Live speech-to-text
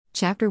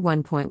Chapter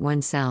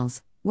 1.1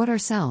 Cells. What are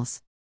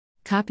cells?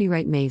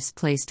 Copyright Maves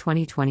Place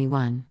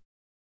 2021.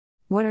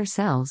 What are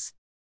cells?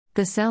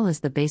 The cell is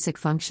the basic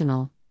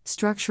functional,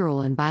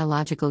 structural, and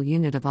biological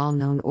unit of all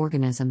known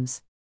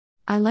organisms.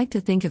 I like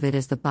to think of it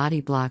as the body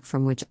block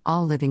from which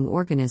all living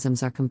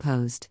organisms are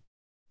composed.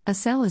 A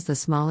cell is the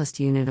smallest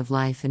unit of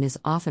life and is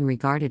often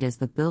regarded as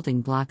the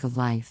building block of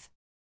life.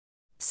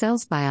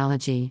 Cells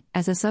biology,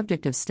 as a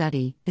subject of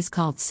study, is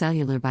called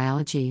cellular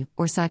biology,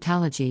 or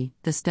cytology,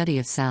 the study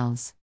of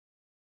cells.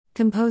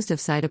 Composed of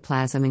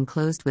cytoplasm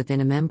enclosed within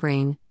a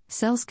membrane,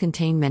 cells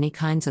contain many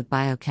kinds of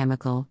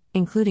biochemical,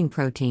 including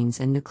proteins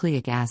and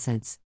nucleic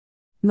acids.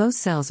 Most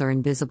cells are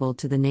invisible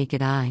to the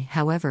naked eye,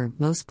 however,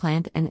 most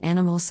plant and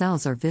animal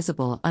cells are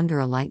visible under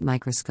a light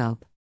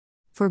microscope.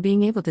 For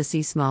being able to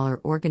see smaller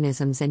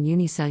organisms and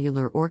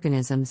unicellular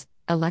organisms,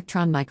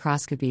 electron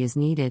microscopy is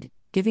needed,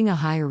 giving a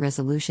higher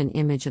resolution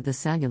image of the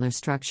cellular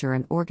structure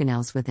and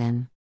organelles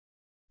within.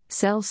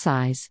 Cell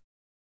size.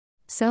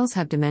 Cells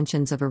have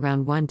dimensions of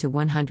around 1 to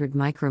 100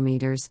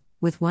 micrometers,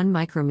 with 1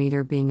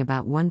 micrometer being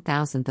about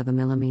 1,000th of a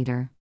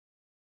millimeter.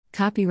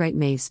 Copyright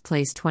Maves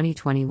Place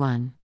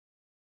 2021.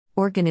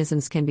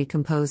 Organisms can be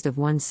composed of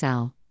one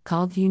cell,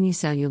 called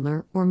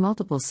unicellular, or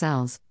multiple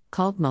cells,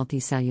 called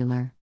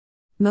multicellular.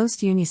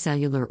 Most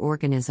unicellular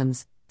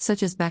organisms,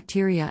 such as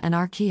bacteria and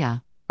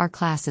archaea, are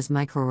classed as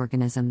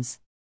microorganisms.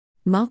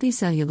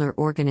 Multicellular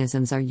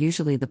organisms are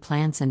usually the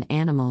plants and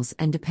animals,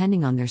 and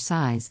depending on their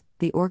size,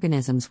 the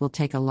organisms will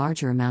take a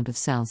larger amount of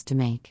cells to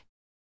make.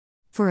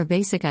 For a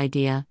basic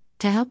idea,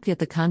 to help get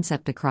the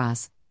concept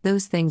across,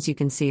 those things you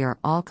can see are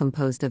all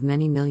composed of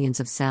many millions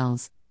of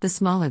cells. The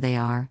smaller they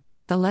are,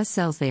 the less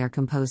cells they are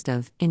composed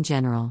of, in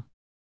general.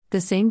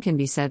 The same can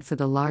be said for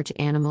the large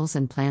animals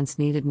and plants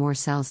needed more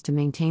cells to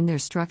maintain their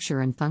structure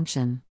and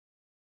function.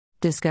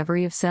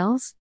 Discovery of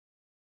cells?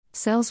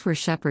 Cells were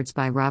shepherds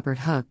by Robert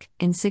Hooke,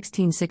 in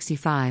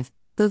 1665,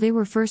 though they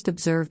were first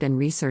observed and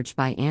researched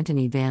by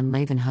Antony van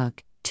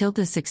Leeuwenhoek,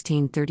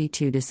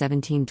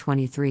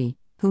 1632–1723,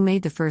 who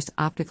made the first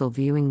optical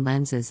viewing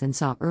lenses and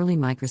saw early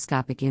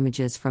microscopic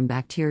images from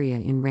bacteria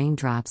in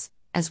raindrops,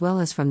 as well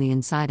as from the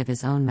inside of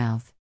his own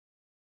mouth.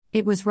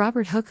 It was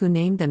Robert Hooke who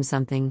named them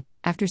something,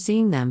 after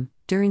seeing them,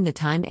 during the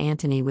time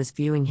Antony was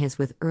viewing his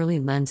with early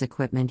lens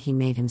equipment he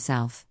made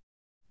himself.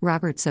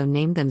 Robert so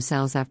named them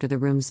cells after the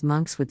rooms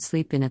monks would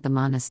sleep in at the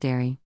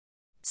monastery.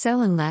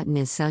 Cell in Latin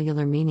is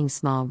cellular, meaning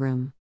small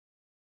room.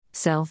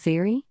 Cell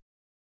theory?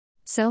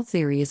 Cell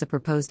theory is a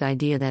proposed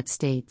idea that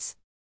states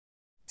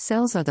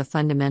cells are the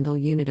fundamental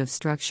unit of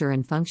structure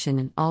and function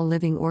in all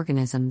living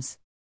organisms.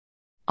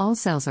 All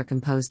cells are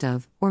composed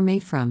of, or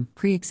made from,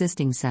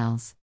 pre-existing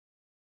cells.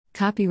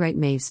 Copyright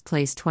Maves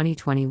Place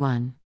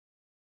 2021.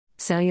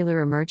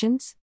 Cellular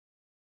emergence?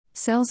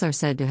 Cells are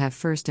said to have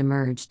first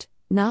emerged,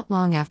 not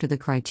long after the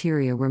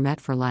criteria were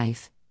met for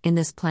life, in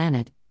this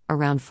planet,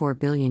 around 4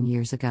 billion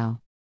years ago.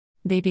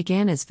 They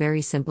began as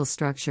very simple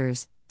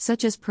structures,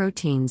 such as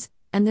proteins,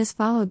 and this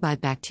followed by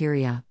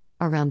bacteria,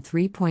 around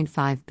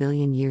 3.5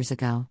 billion years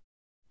ago.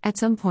 At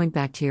some point,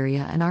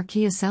 bacteria and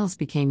archaea cells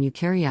became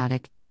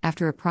eukaryotic,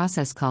 after a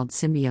process called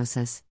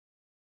symbiosis.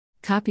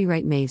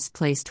 Copyright Maves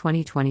Place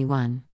 2021.